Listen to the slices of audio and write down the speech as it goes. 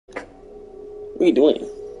What are you doing?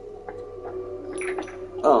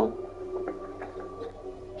 Oh.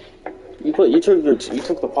 You took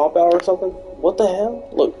the pop out or something? What the hell?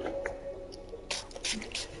 Look.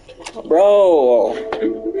 Bro.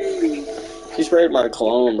 She sprayed my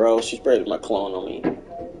cologne, bro. She sprayed my cologne on me.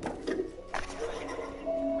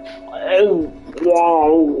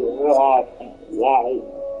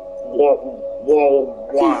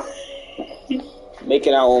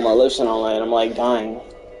 Making out with my lips and all that, I'm like dying.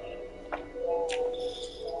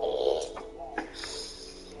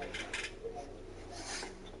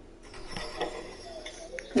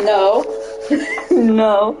 No.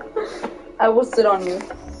 No. I will sit on you.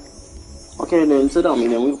 Okay, then sit on me,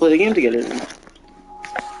 then we can play the game together then.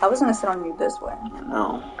 I was gonna sit on you this way.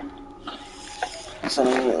 No.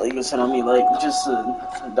 You can sit on me like just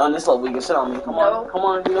on this level. You can sit on me. Come on, come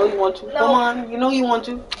on. You know you want to. No. Come on. You know you want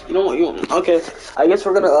to. You don't want you. Okay. I guess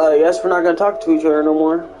we're gonna. I guess we're not gonna talk to each other no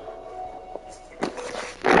more.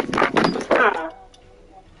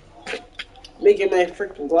 Making my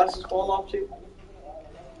freaking glasses fall off too.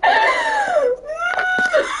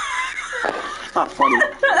 It's not funny.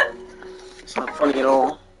 It's not funny at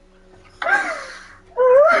all.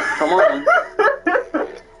 Come on.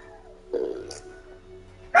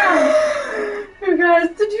 You guys,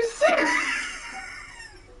 did you see?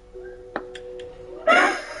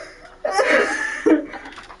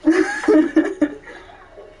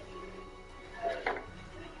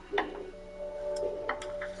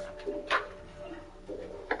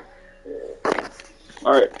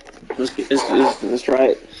 Alright, let's try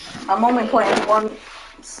it. I'm only playing one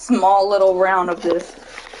small little round of this.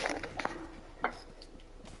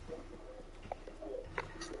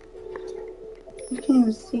 You can't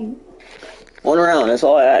even see. One round, that's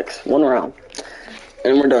all I ask. One round.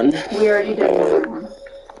 And we're done. We already did one round.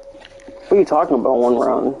 What are you talking about, one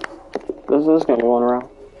round? This is gonna be one round.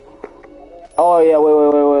 Oh yeah,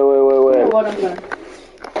 wait. What I'm doing?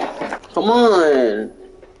 Come on.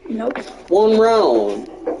 Nope. One round.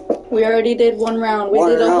 We already did one round. We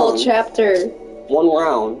did a whole chapter. One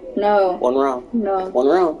round. No. One round. No. One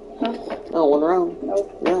round. No. No, one round.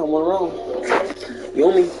 Nope. Yeah, one round. You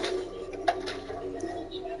owe me.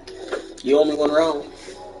 You owe me one round.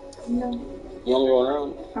 No. You owe me one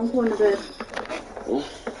round. I'm going to bed.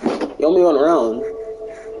 You owe me one round.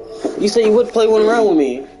 You said you would play one round with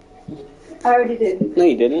me. I already did. No,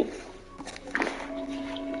 you didn't.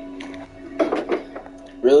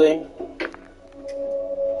 Really?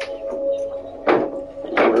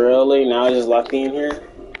 Really? Now I just locked me in here?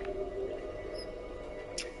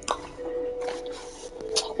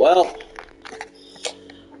 Well,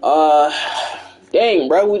 dang,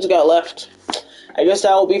 bro, we just got left. I guess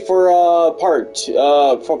that will be for part two,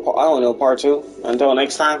 I don't know, part 2. Until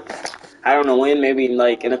next time. I don't know when, maybe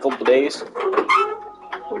like in a couple days.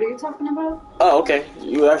 What are you talking about? Oh, okay.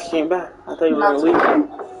 You actually came back. I thought you were gonna leave.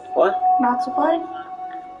 What? Not to play?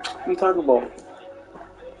 What are you talking about?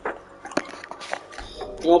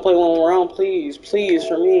 You wanna play one more round, please? Please,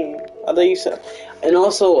 for me. I thought you said. And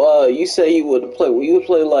also, you said you would play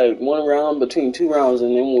like one round between 2 rounds,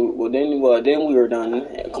 and then we were done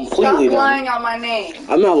completely. Stop lying on my name.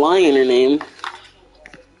 I'm not lying in your name.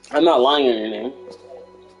 I'm not lying in your name.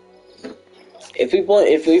 I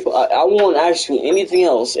won't ask you anything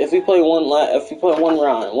else. If we play one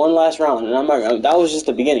last round, and I'm not. That was just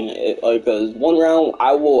the beginning. Because one round,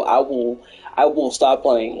 I will stop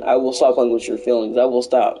playing. I will stop playing with your feelings. I will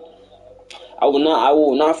stop. I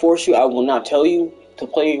will not force you. I will not tell you to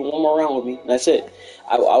play one more round with me. That's it.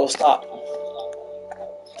 I will stop.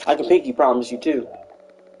 I can pinky promise you too.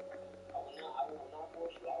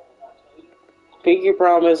 Pinky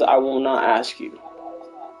promise I will not ask you.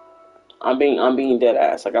 I'm being dead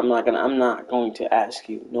ass. Like I'm not going to ask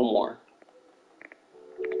you no more.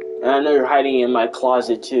 And I know you're hiding in my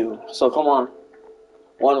closet too. So come on.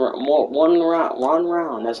 One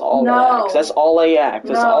round. That's all I ask. That's all I ask.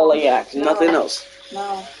 That's all I ask. Nothing else.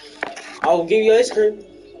 No. I'll give you ice cream.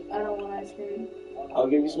 I don't want ice cream. I'll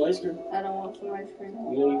give you some ice cream. I don't want some ice cream.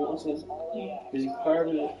 You know you want some? Yeah. Is you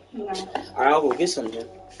carving it? No. Alright, I'll go get some then.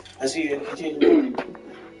 I see you change the morning.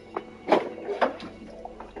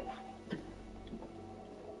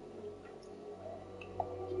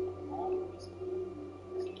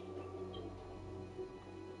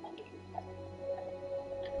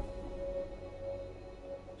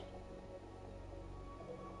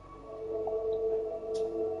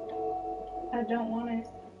 I don't want it.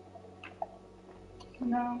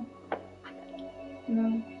 No.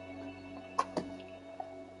 No.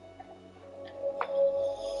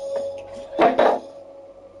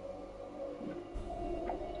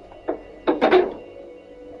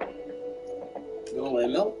 You want to let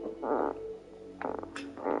it melt?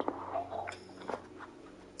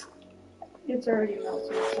 It's already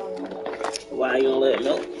melted. It's on there. Why you gonna let it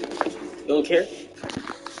melt? You don't care?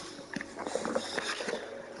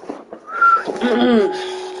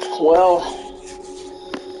 Well,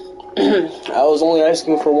 I was only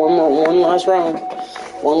asking for one last round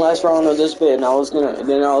of this bit, and I was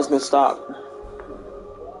gonna stop,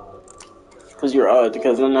 because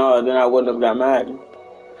then I wouldn't have got mad.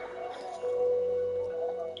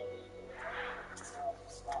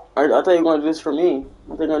 I thought you were gonna do this for me.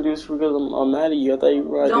 I thought you were gonna do this because I'm mad at you. I thought you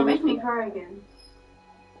were. Don't make me cry again.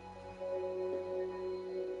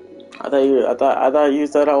 I thought you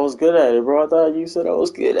said I was good at it, bro. I thought you said I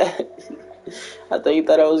was good at it. I thought you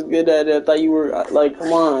thought I was good at it. I thought you were like,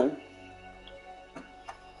 come on.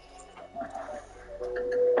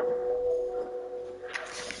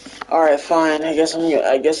 Alright, fine. I guess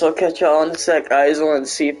I'll catch y'all in a sec. I just wanted to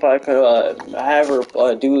see if I could have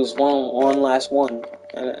her do this one last one,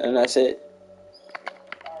 and that's it.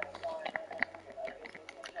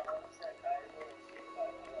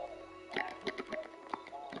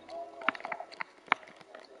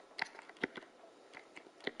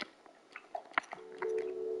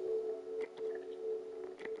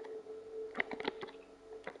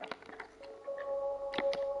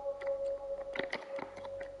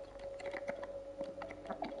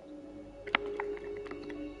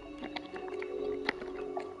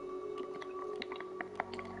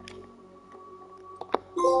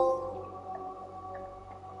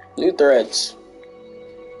 New threads.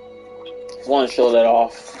 Just want to show that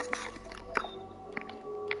off.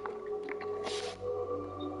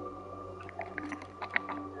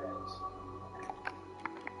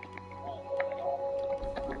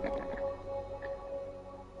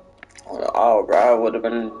 Oh, bro, I would have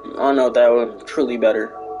been. I don't know if that would have been truly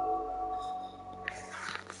better.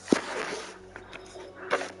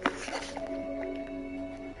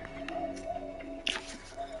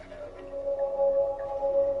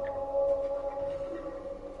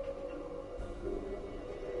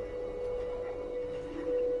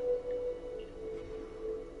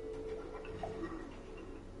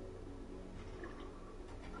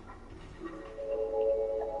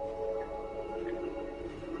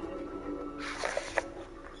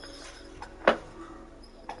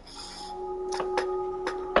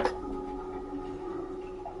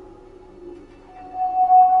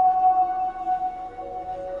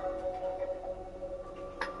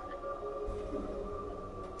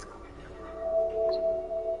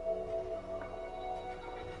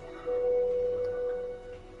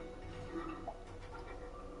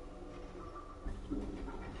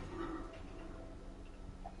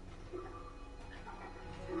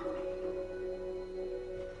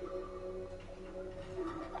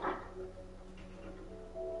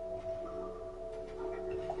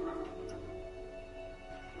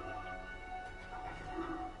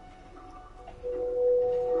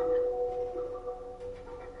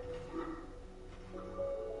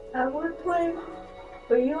 I would play,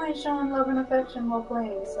 but you ain't showing love and affection while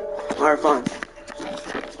playing, so. Alright, fine.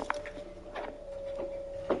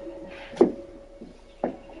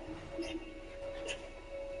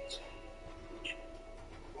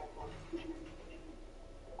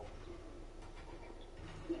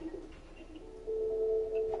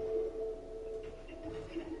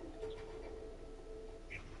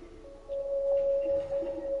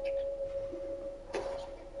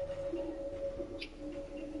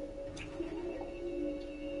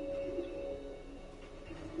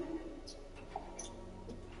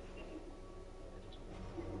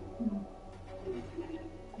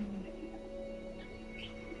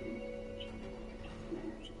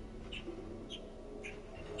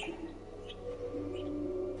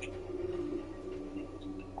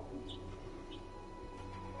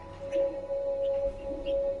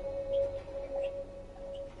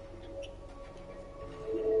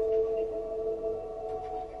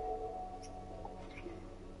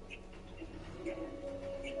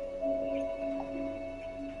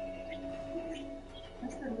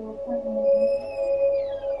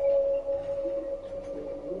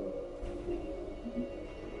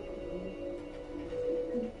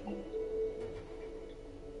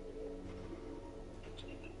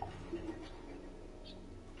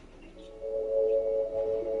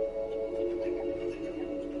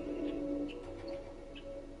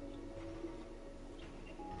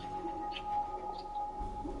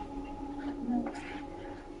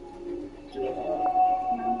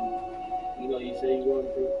 You say you're going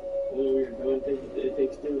to, when we were doing things, it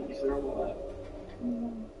takes two. You sit on my lap.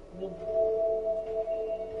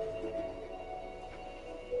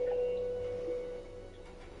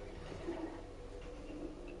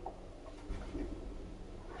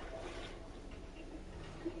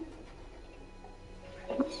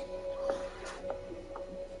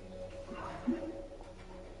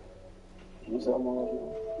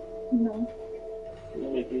 tomorrow? No. You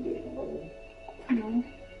make me do it tomorrow? No.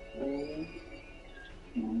 Mm.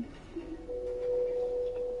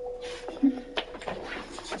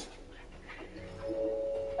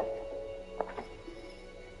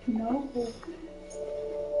 No. No.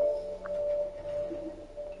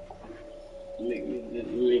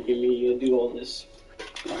 Making me do all this.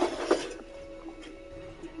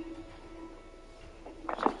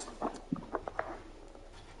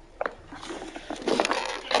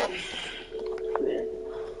 There.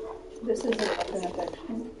 This is a weapon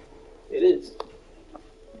affection. It is.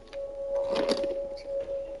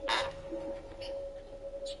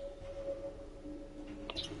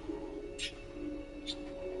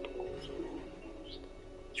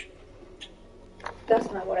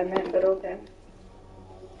 That's not what I meant, but okay.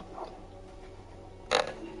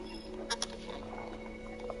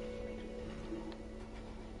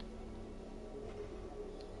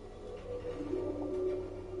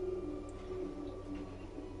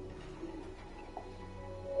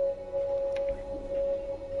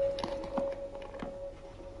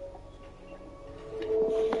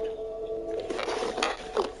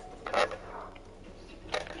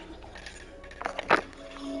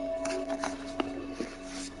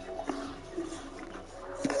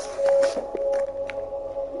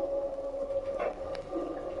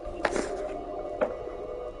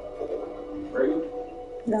 Ready?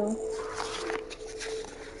 No.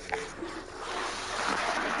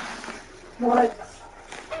 What?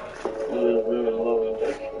 Low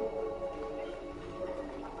injection.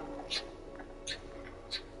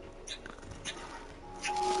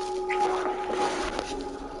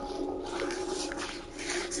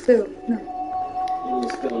 Still, no.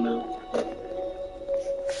 Let's go now.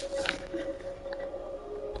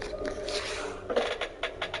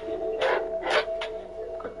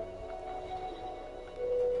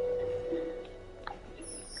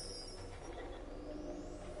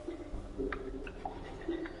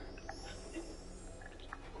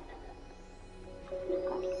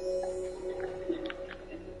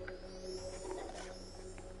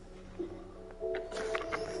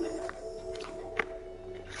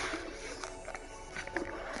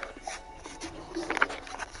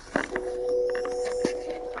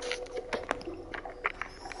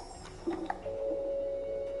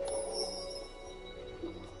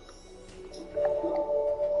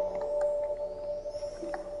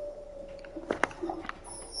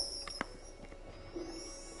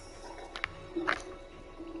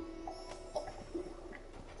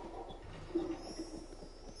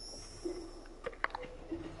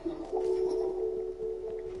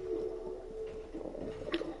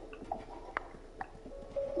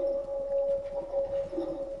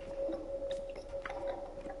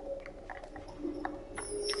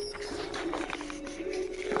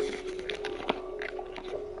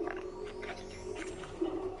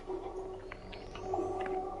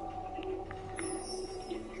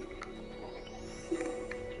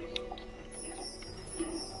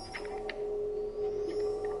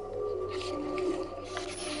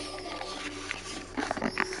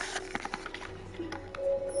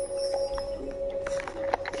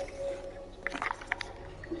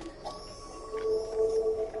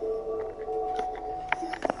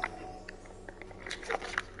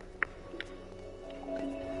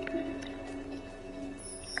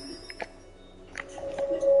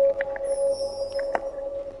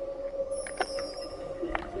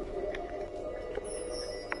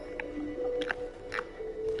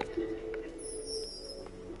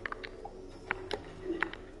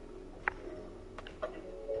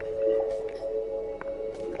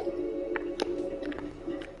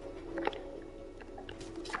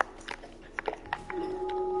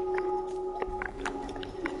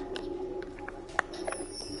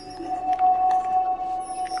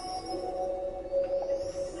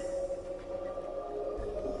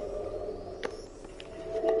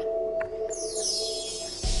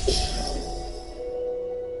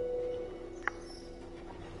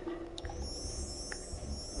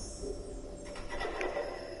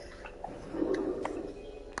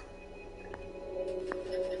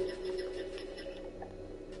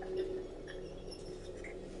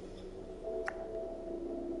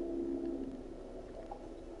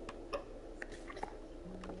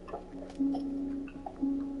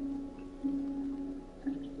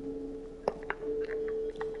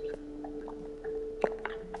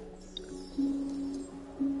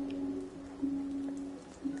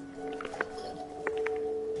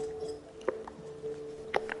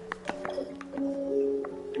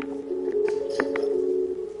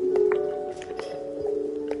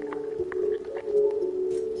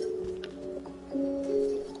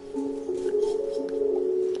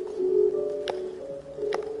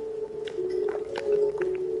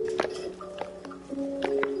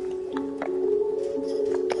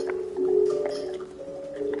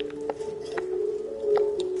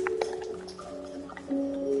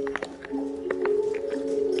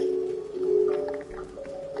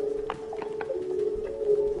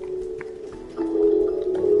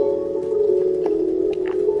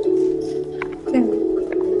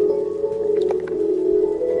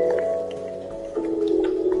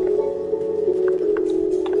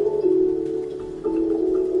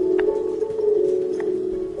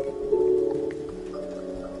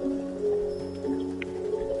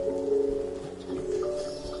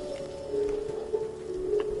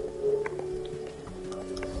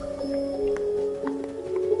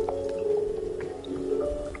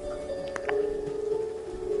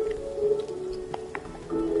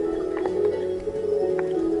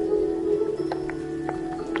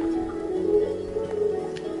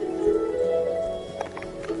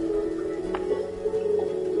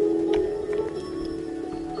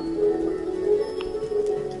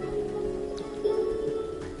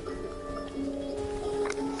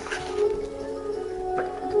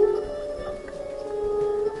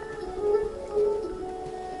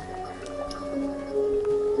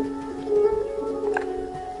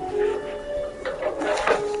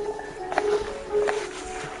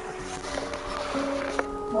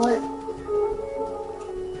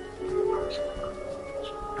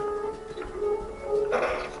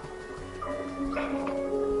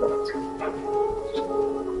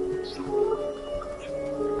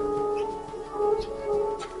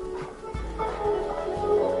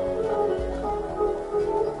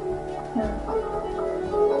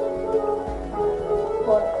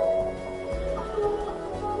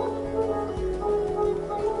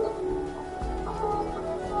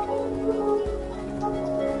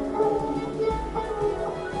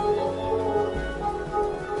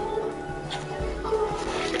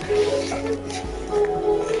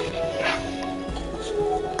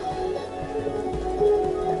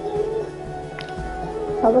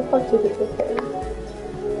 How the fuck did it get there?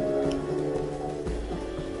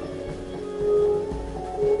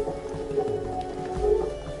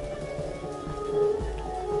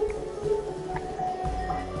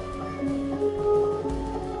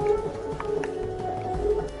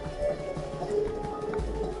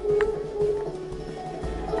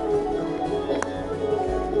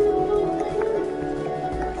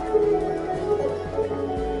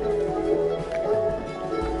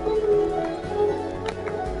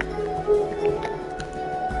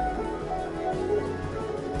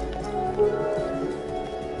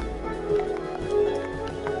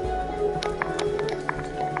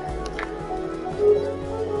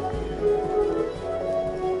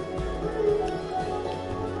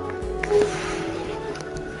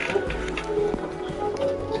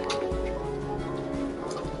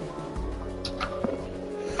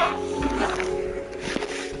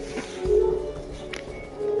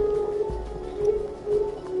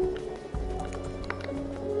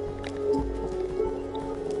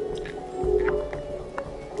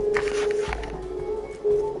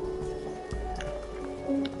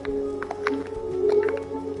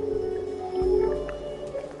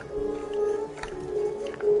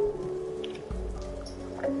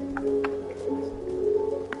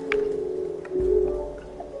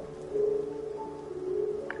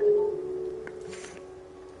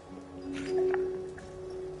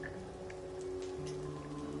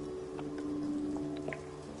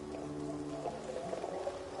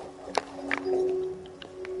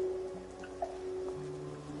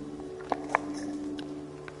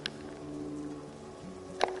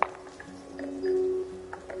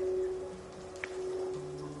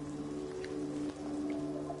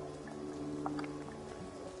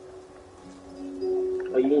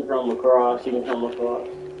 You can come across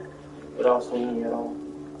without swinging at all.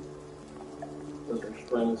 Those are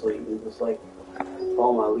springs, so you can just like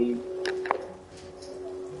follow my lead.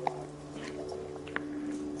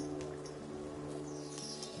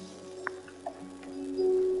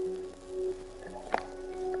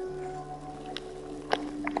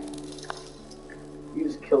 You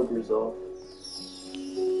just killed yourself.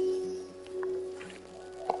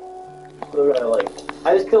 Still gotta like,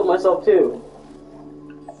 I just killed myself too.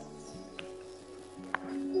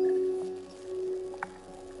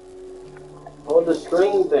 Hold the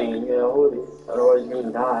string thing, you know, hold it. Otherwise you're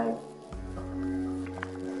gonna die.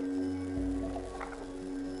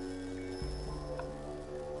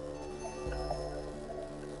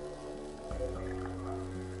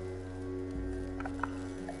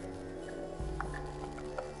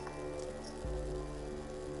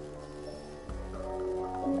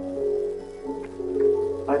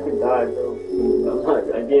 I could die, bro. I'm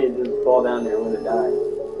not, I did just fall down there when it died.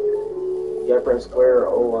 You gotta press square or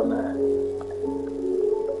O on that.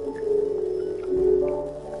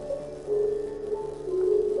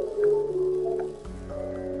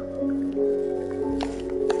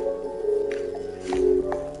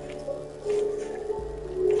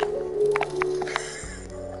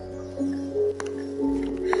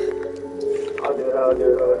 I'll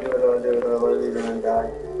do it, otherwise you're gonna die.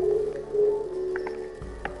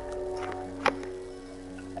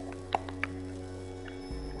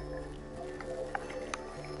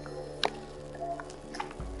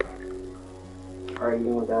 Alright, you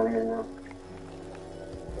can go down here now.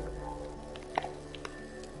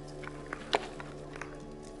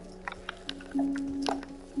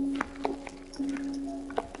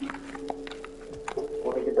 I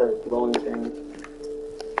want to get that glowing thing.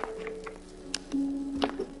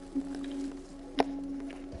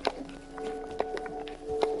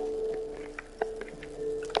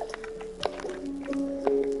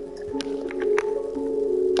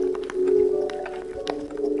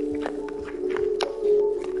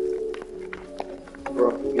 Bro,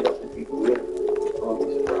 if you get up and be quick, I won't be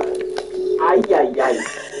surprised. Ay, ay, ay.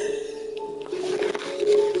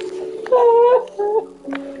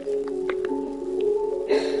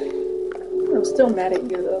 I'm still mad at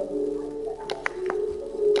you though.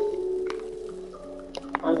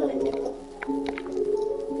 I'm gonna go.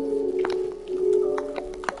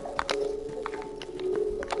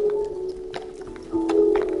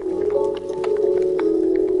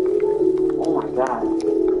 Oh my god.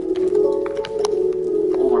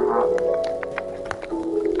 One more hop.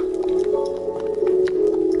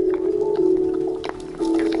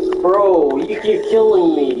 Bro, you keep killing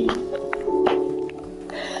me.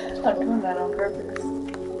 I'm doing that on purpose.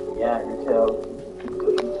 Yeah, you tell. You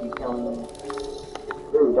keep killing me.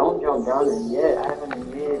 Bro, don't jump down there yet. I haven't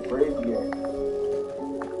made it brave yet.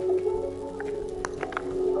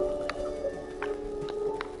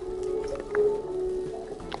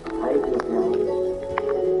 I hate this now.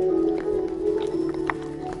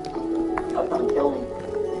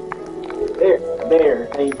 there.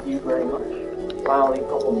 Thank you very much. Finally, a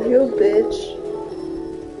couple minutes. You bitch.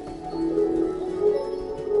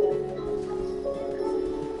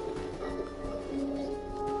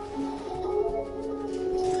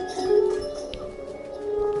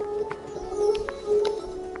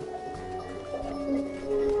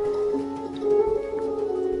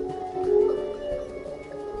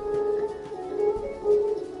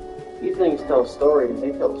 These things tell stories.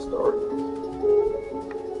 They tell stories.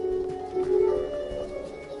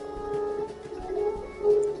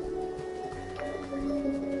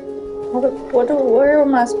 Where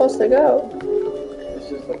am I supposed to go? It's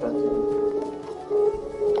just a cutscene.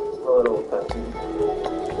 A little cutscene.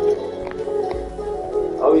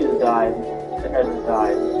 Oh, he just died. The head just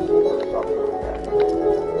died. Or something like that.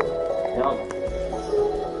 Jump.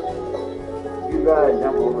 You gotta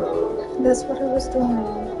jump over those. That's what I was doing.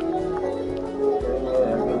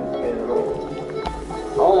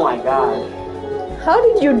 Oh my gosh. How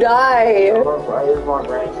did you die? Here's more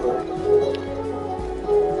brain food.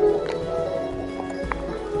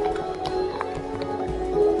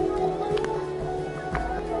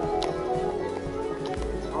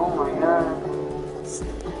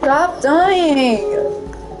 Stop dying!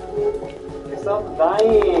 Stop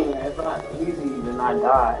dying! It's not easy to not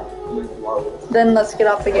die. It's low. Then let's get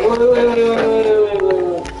off the game. Wait.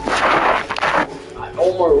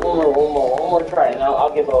 One more try, and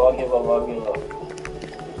I'll give up.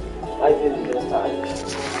 I did it this time.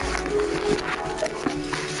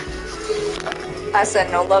 I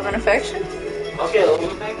said no love and affection? Okay, love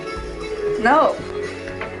and affection? No.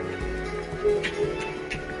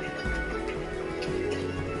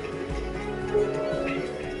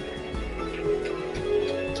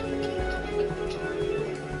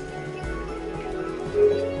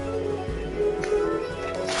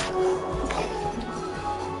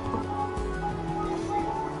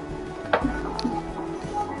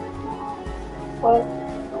 What?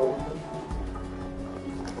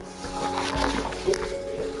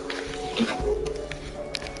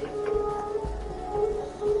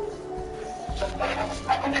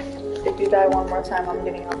 If you die one more time, I'm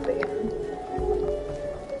getting off the game.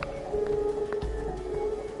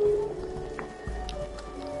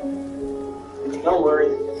 Don't worry.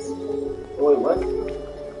 Wait, what?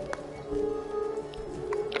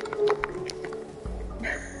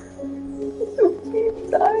 You keep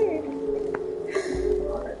dying.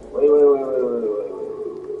 Wait.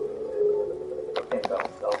 Okay, go.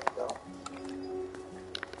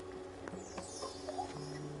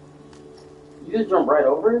 You just jump right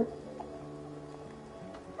over it?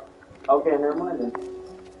 Okay, never mind then.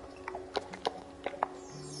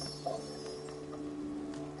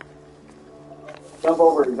 Jump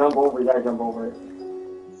over, you gotta jump over it.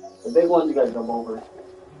 The big ones you gotta jump over.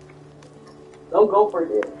 Don't go for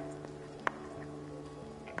it yet.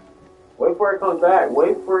 Wait for it to come back.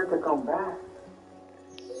 Wait for it to come back.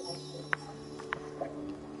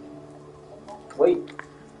 Wait.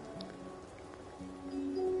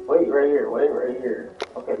 Wait right here.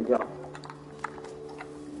 Okay, jump.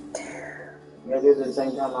 You gotta do it at the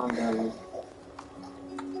same time I'm done.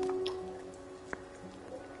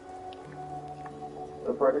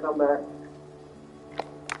 Wait for it to come back.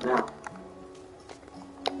 Now.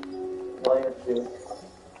 All you have to do.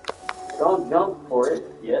 Don't jump for it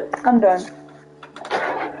yet. I'm done.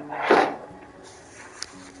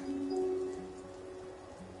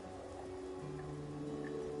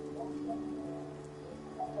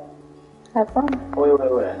 Have fun. Wait,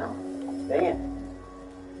 no. Dang it.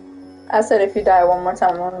 I said if you die one more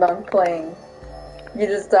time, I'm done playing. You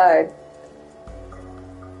just died.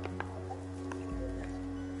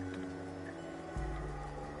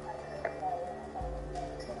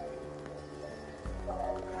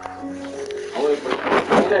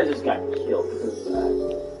 I just got killed because of that.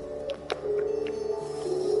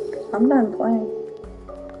 I'm done playing.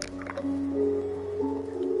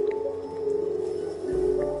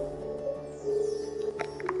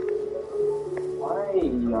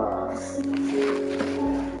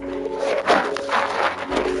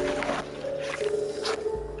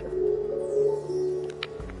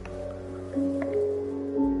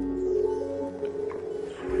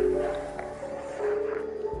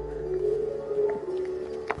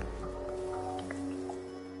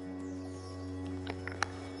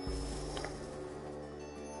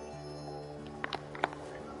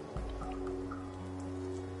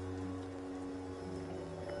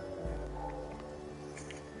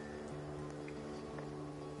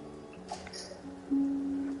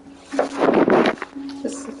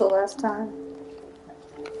 This is the last time.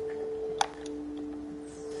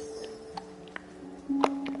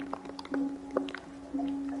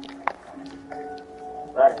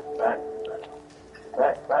 Back.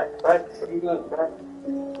 What are you doing? Back.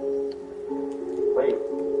 Wait.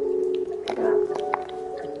 Yeah.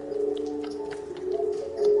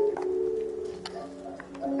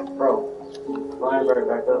 Bro, climb right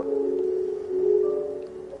back up.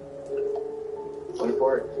 Wait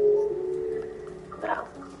for it. Now.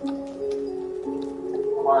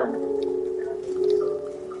 Climb.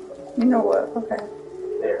 You know what? Okay.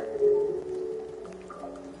 There.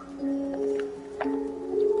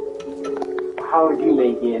 How did you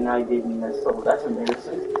make it and I didn't? That's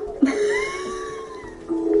embarrassing.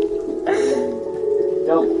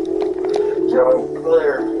 Jump.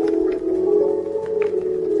 There.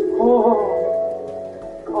 Oh.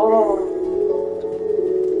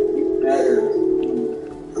 You better.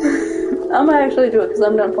 I'm gonna actually do it because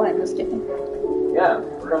I'm done playing this game. Yeah,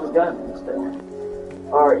 we're almost done.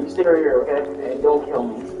 Alright, you stay right here, okay? And don't kill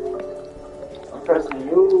me. I'm pressing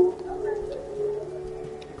you.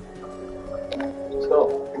 Let's go.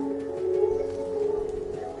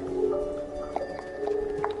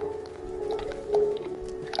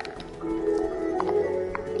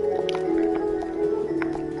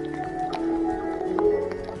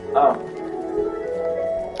 Oh.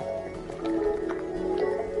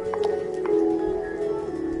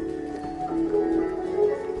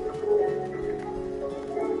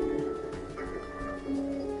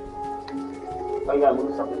 Oh, you gotta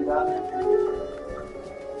move something down there?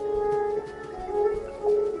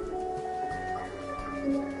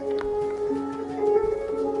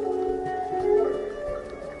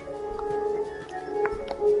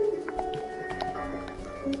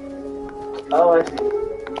 Oh, I see.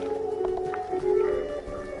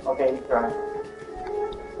 Okay, you try.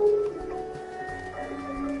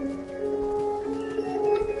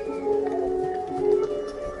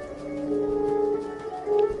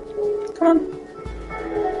 Come on.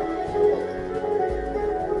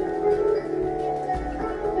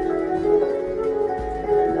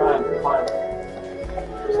 Fine.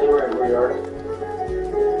 Stay where you are.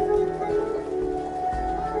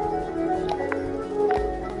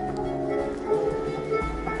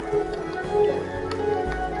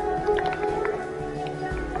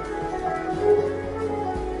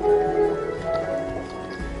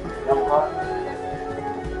 Jump hot.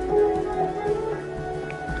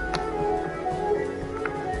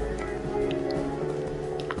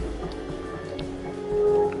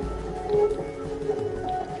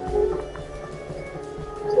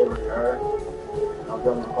 Stay where you are. I'll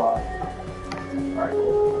jump the clock. Alright,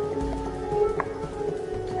 cool.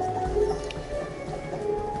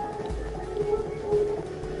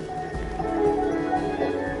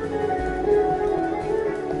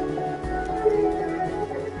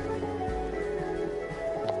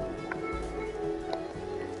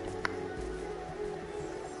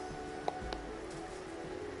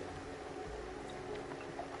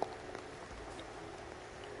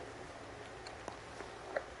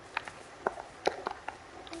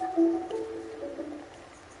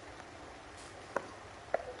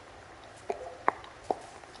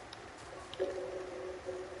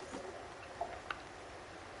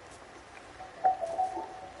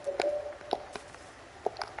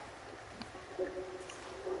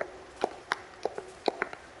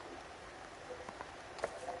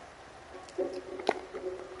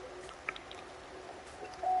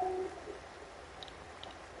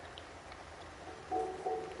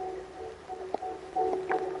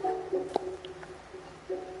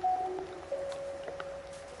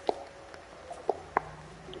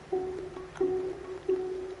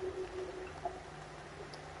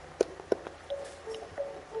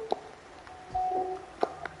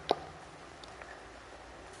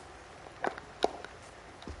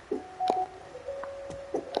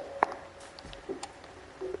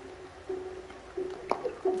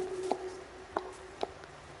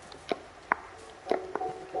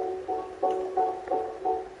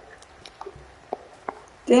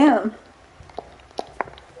 Damn.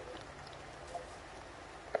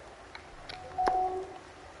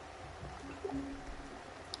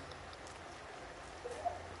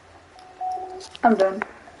 I'm done.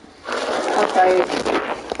 I'm tired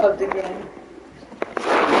of the game.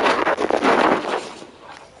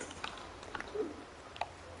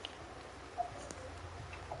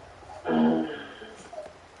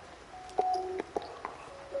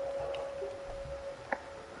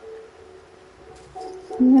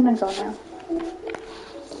 I'm gonna go now.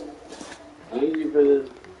 Thank you for this.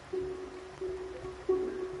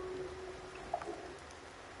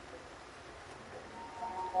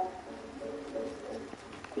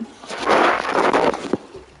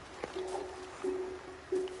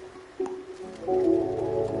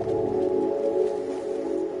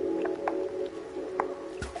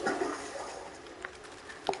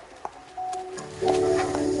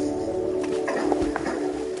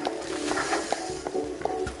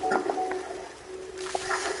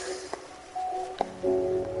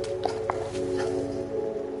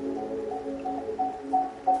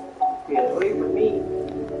 Get away from me.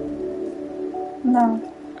 No.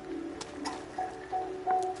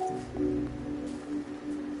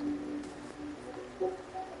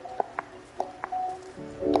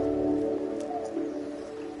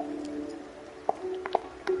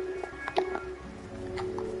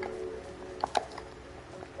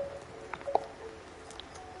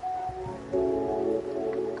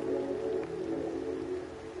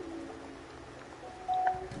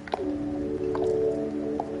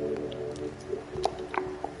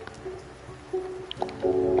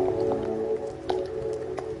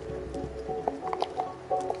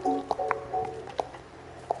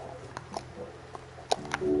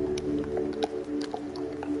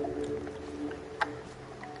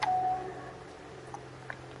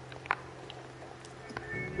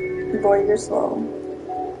 Boy, you're slow.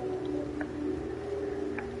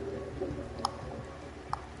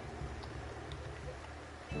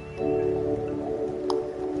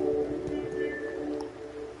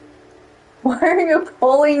 Why are you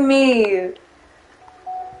pulling me?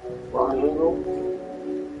 Wrong angle.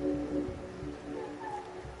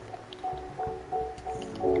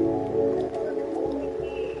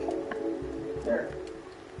 There.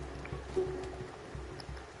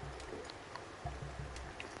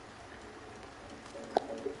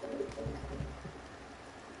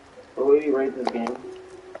 So what do you rate this game?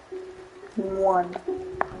 1.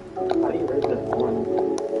 How do you rate this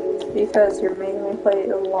 1? Because you're making me play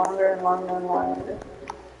it longer and longer and longer.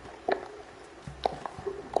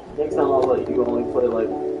 Next time I'll let you only play like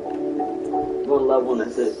one level and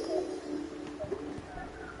that's it.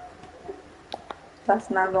 That's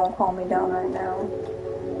not gonna calm me down right now.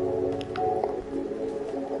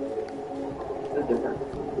 It's different.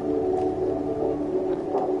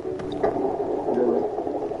 Really?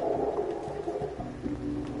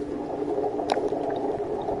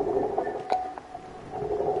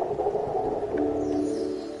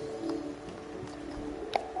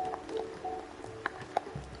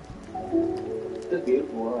 It's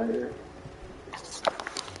beautiful out here.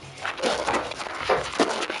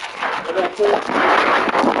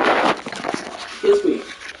 Kiss me.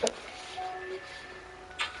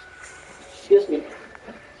 Kiss me.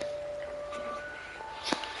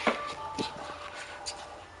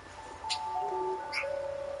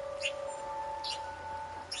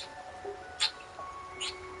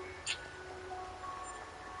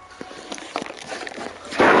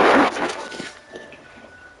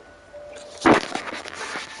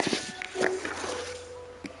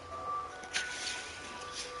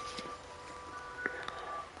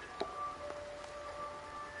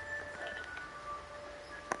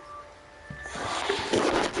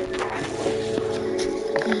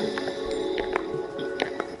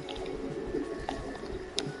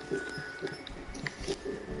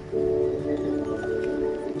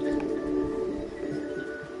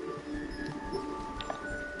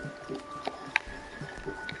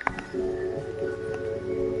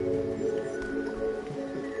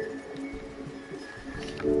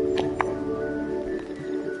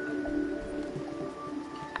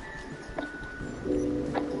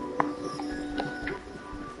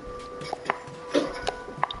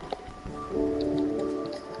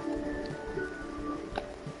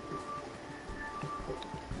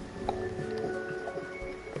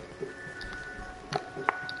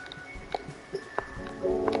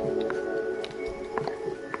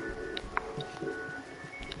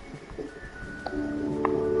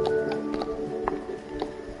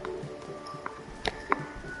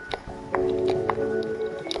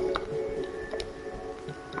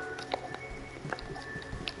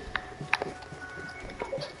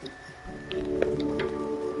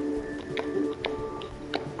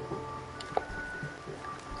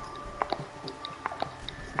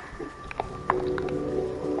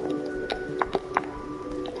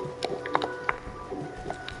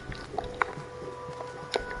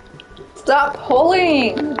 Stop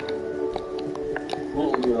pulling!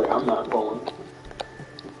 You're like, I'm not pulling.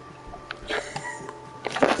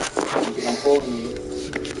 I'm pulling you.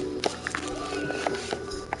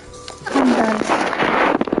 I'm done.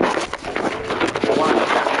 Because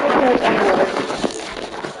I'm bored.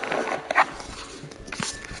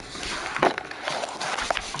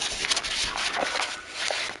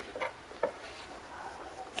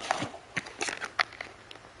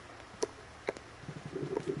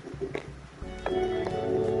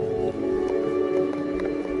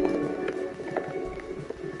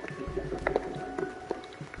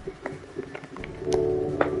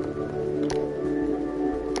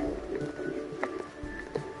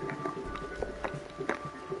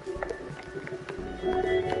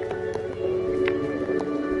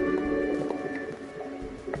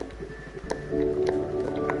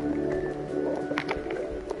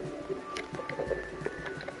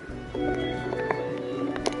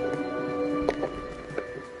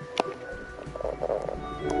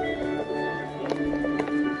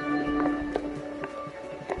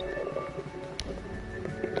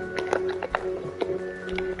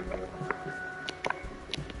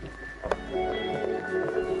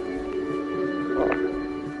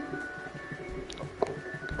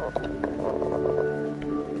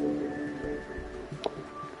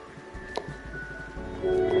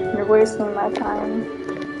 You're wasting my time.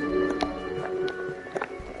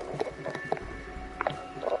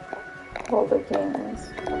 All the games.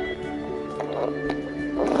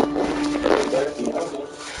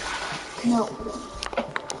 No.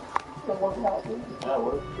 Then what about you?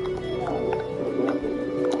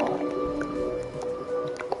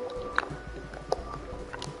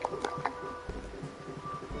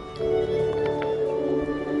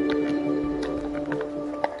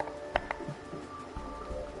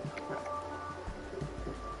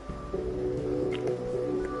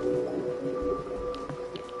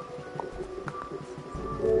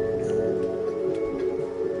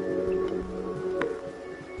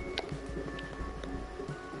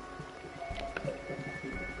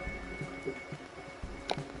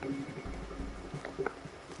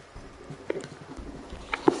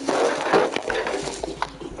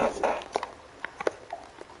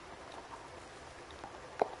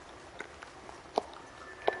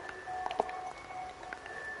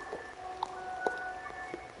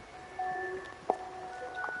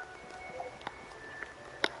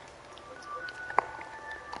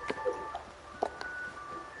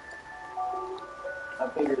 I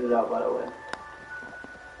figured it out, by the way.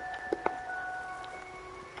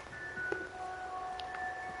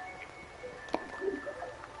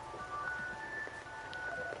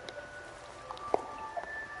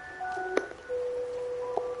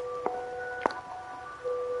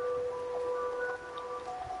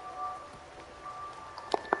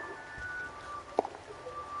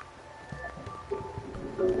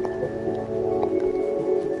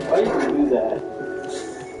 Why do you do that?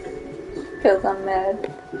 Because I'm mad.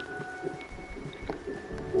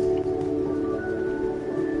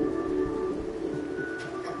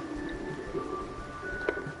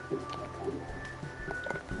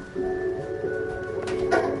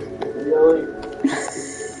 Really?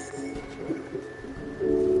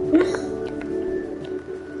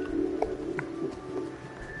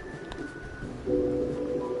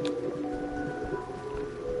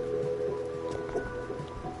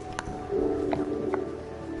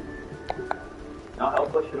 I'll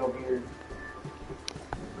push it over here.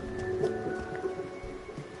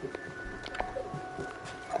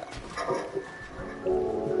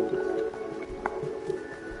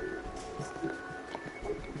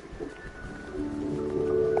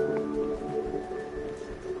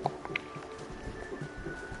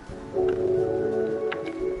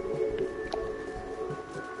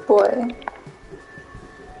 Boy.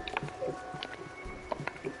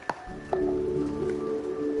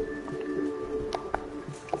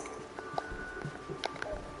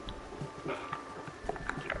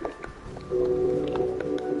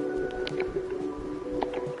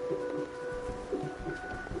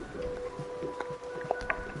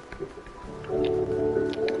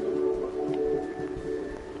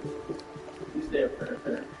 You stay up there.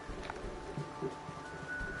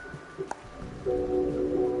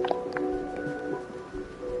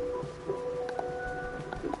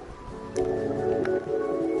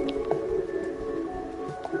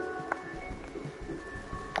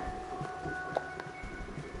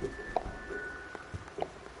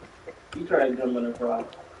 You try jumping across. I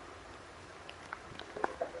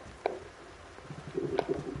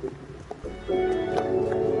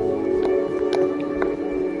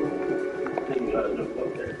think you gotta jump up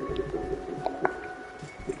there.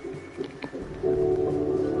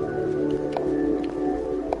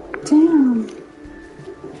 Damn.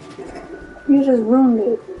 You just ruined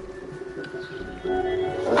it.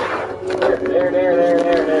 There.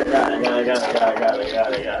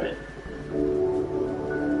 Got it.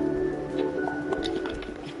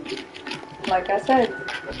 Like I said.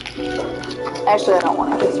 Actually, I don't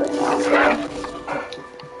want to kiss right now.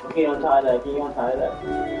 Okay, untie that. Can you untie that?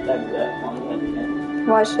 That on the head.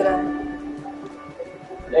 Why should I?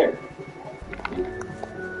 There.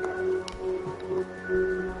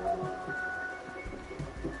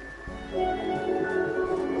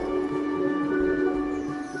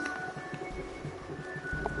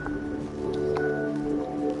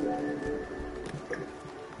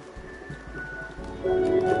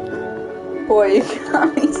 Boy, you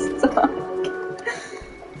got me stuck.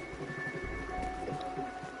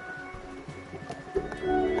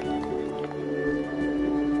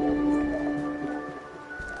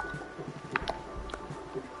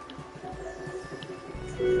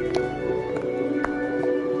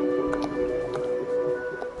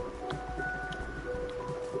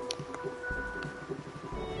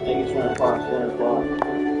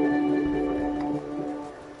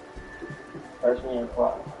 First one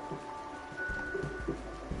o'clock.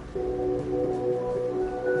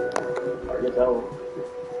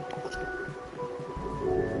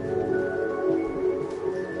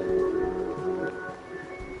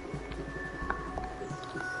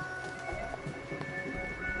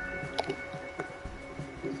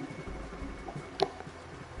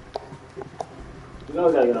 know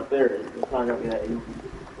I gotta get up there. It's not gonna be that easy.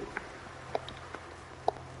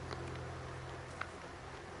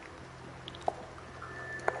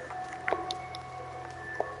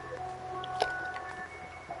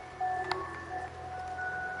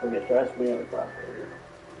 Okay, try swinging across there.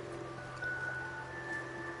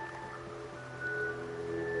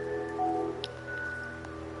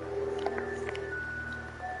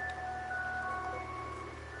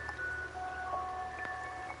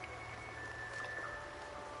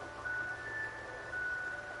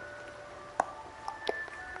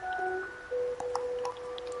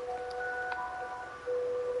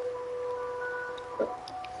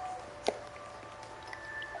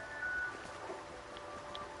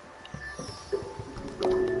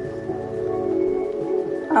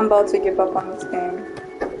 I'm about to give up on this game.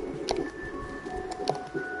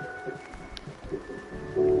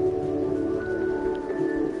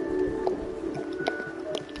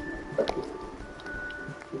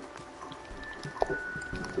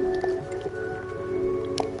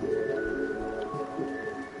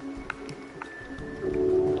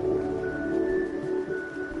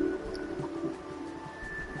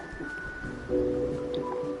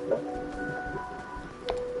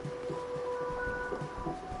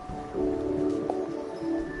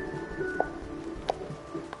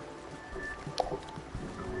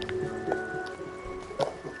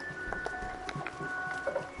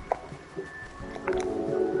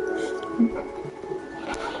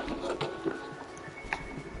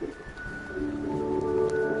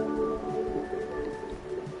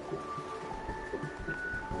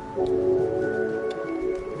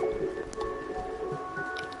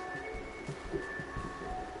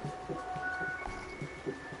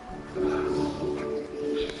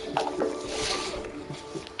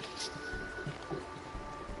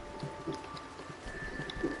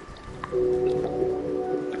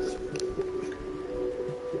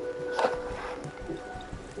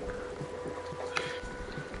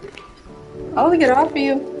 I'll get off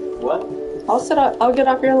you. What? I'll get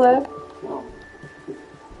off your lap. No.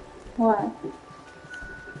 Why?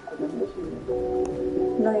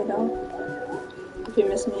 No, you don't. If you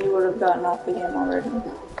missed me, you would have gotten off the game already.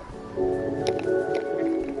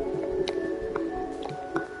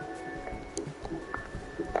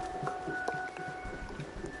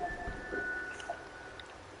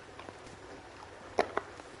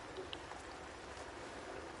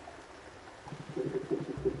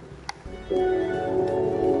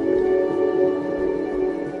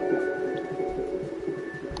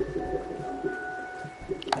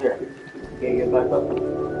 Here. Can you get back up?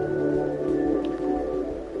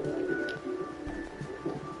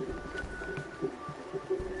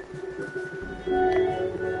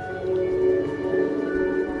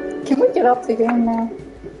 Can we get off the game now?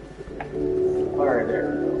 Alright, there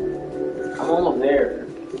we go. I'm almost there.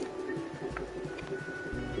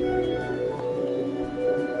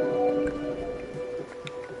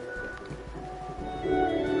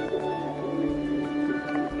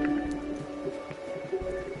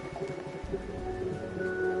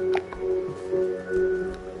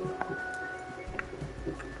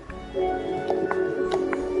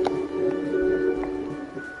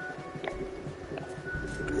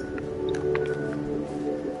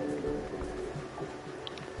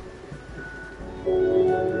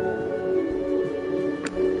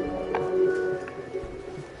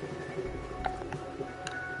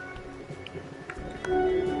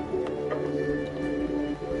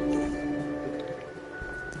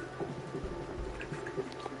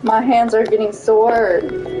 My hands are getting sore.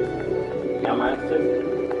 Yeah, mine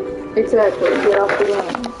too. Exactly. Get off the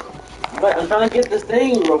game. But I'm trying to get this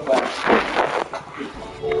thing real fast.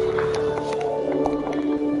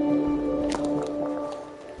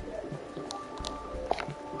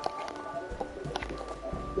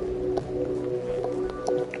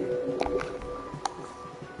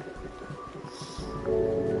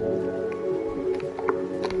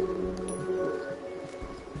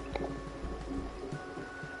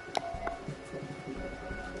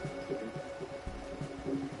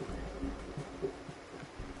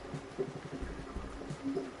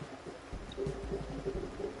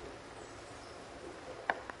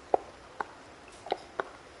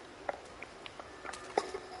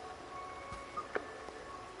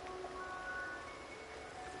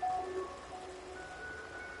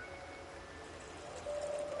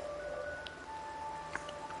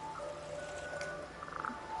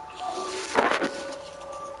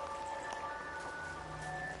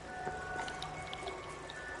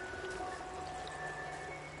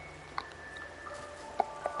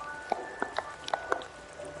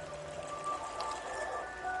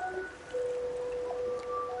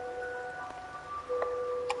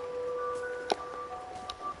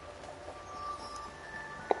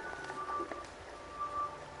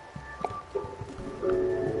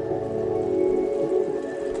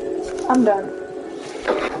 I'm done.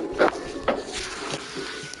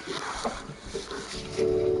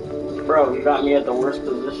 Bro, you got me at the worst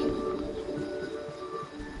position.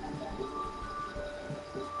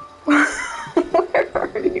 Where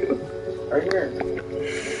are you? Right here.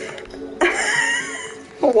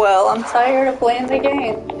 Well, I'm tired of playing the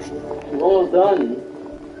game. We're almost done.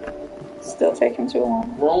 Still taking too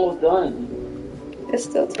long. We're almost done. It's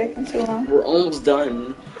still taking too long. We're almost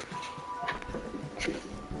done.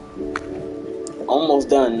 Almost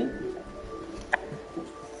done.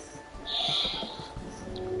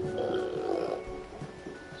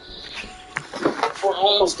 We're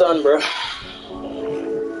almost done, bro.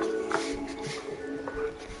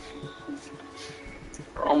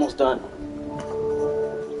 We're almost done.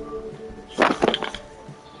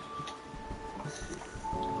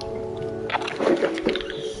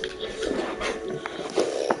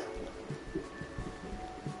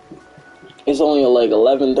 It's only like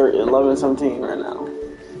 11:17 right now.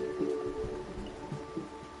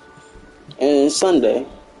 And it's Sunday.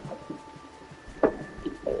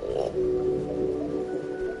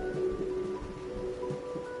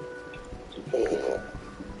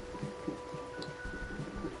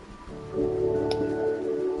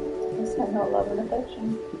 It's not no love and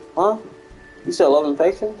affection. Huh? You said love and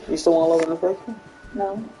affection? You still want love and affection?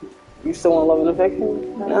 No. You still want love and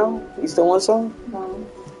affection? No. No? You still want some? No.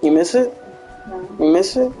 You miss it? No. You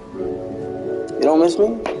miss it? You don't miss me?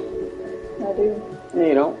 I do. Yeah,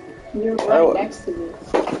 you don't. You're right next to me.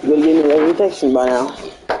 You would give me love and affection by now.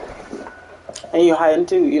 And you hiding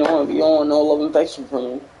too. You don't want no love and affection from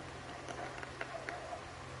me.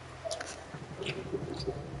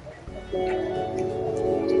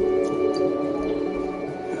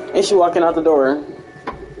 And she walking out the door.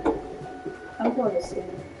 I'm going to sleep.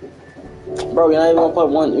 Bro, you're not even gonna play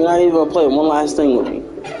one. You're not even gonna play one last thing with me.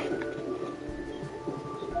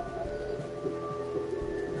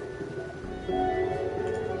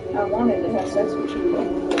 I wanted to have sex with you.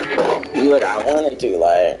 You like I wanted to,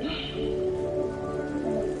 like.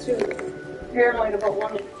 Too paranoid about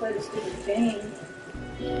wanting to play this stupid game.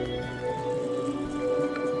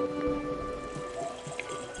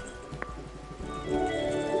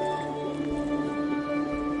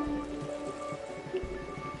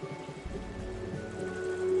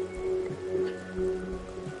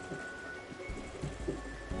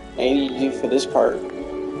 I need you for this part.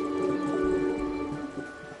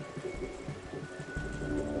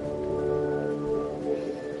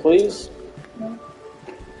 Please? No.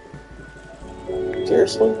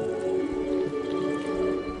 Seriously?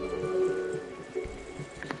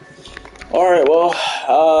 Alright, well,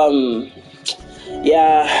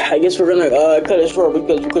 yeah, I guess we're gonna cut it short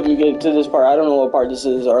because we couldn't get to this part. I don't know what part this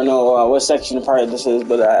is, or know what section of part this is,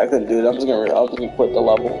 but I couldn't do it. I'm just gonna quit the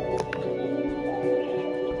level.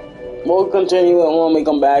 We'll continue it when we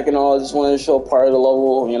come back and all. I just wanted to show part of the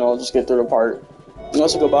level, you know, just get through the part. You want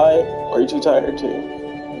to say goodbye? Or are you too tired to? I'm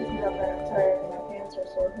tired. My hands are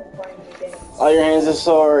sore from playing the game. Oh, your hands are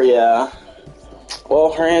sore? Yeah.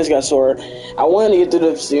 Well, her hands got sore. I wanted to get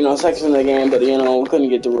through the, you know, section of the game, but, you know, we couldn't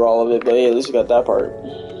get through all of it. But, hey, at least we got that part.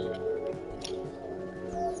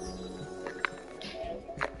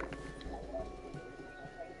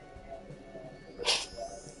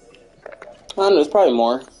 I don't know, there's probably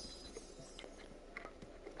more.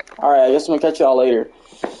 Alright, I guess I'm gonna catch y'all later.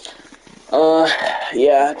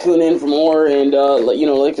 Yeah, tune in for more, and you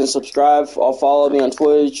know, like and subscribe. Follow me on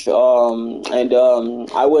Twitch. I would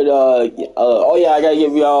oh yeah, I gotta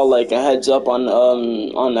give y'all like a heads up on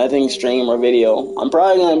I think stream or video. I'm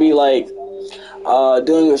probably gonna be like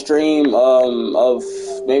doing a stream of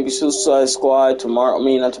maybe Suicide Squad tomorrow. I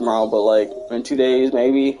mean, not tomorrow, but like in 2 days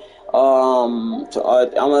maybe. I'm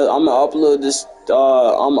gonna upload this.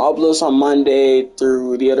 I'm gonna upload this on Monday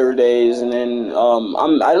through the other days, and then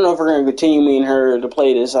I don't know if we're gonna continue me and her to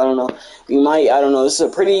play this. I don't know. We might. I don't know. This is a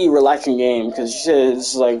pretty relaxing game because she says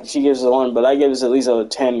it's like she gives it a 1, but I give it at least a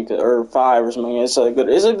 10 or 5 or something. It's a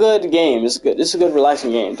good game. It's good. It's a good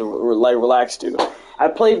relaxing game to like relax to. I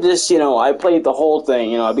played this. You know, I played the whole thing.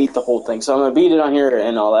 You know, I beat the whole thing. So I'm gonna beat it on here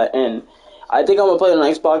and all that. And I think I'm gonna play it on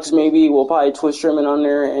Xbox. Maybe we'll probably Twitch stream it on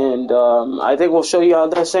there, and I think we'll show you all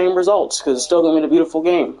the same results because it's still gonna be a beautiful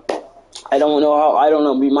game. I don't know how. I don't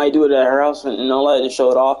know. We might do it at her house and all that to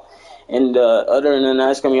show it off. And other than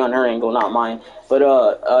that, it's gonna be on her angle, not mine. But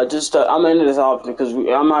I'm gonna end this off because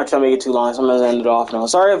I'm not trying to make it too long, so I'm gonna end it off now.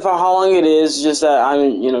 Sorry for how long it is. Just that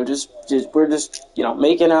we're just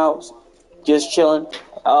making out, just chilling.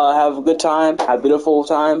 Have a good time. Have a beautiful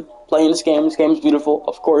time playing this game. This game is beautiful,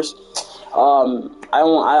 of course. I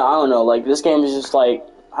don't know, like, this game is just, like,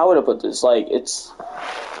 how would I put this? Like, it's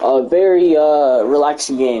a very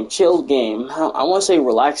relaxing game, chilled game. I want to say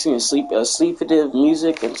relaxing and sleepative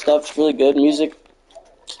music and stuff. It's really good music.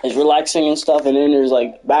 It's relaxing and stuff, and then there's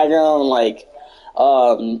like background, like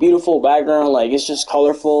beautiful background, like it's just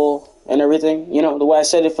colorful and everything. You know, the way I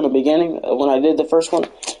said it from the beginning when I did the first one,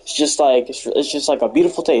 it's just like a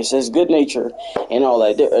beautiful taste. It's good nature and all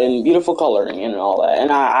that, and beautiful coloring and all that.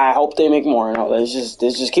 And I hope they make more and all that.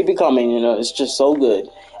 It's just keep it coming. You know, it's just so good.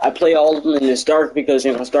 I play all of them in this dark because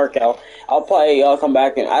you know it's dark out. I'll probably come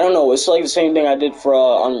back and I don't know. It's like the same thing I did for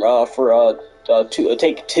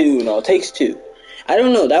take two. No, it takes two. I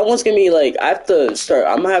don't know. That one's gonna be like I have to start.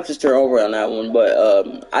 I'm gonna have to start over on that one, but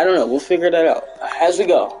I don't know. We'll figure that out as we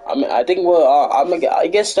go. I mean, I think we'll. I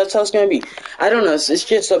guess that's how it's gonna be. I don't know. It's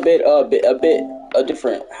just a bit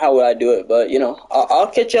different how would I do it, but you know, I'll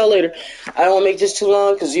catch y'all later. I don't want to make this too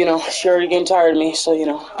long because you know she's already getting tired of me. So you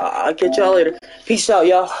know, I'll catch y'all later. Peace out,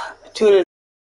 y'all. Tune in.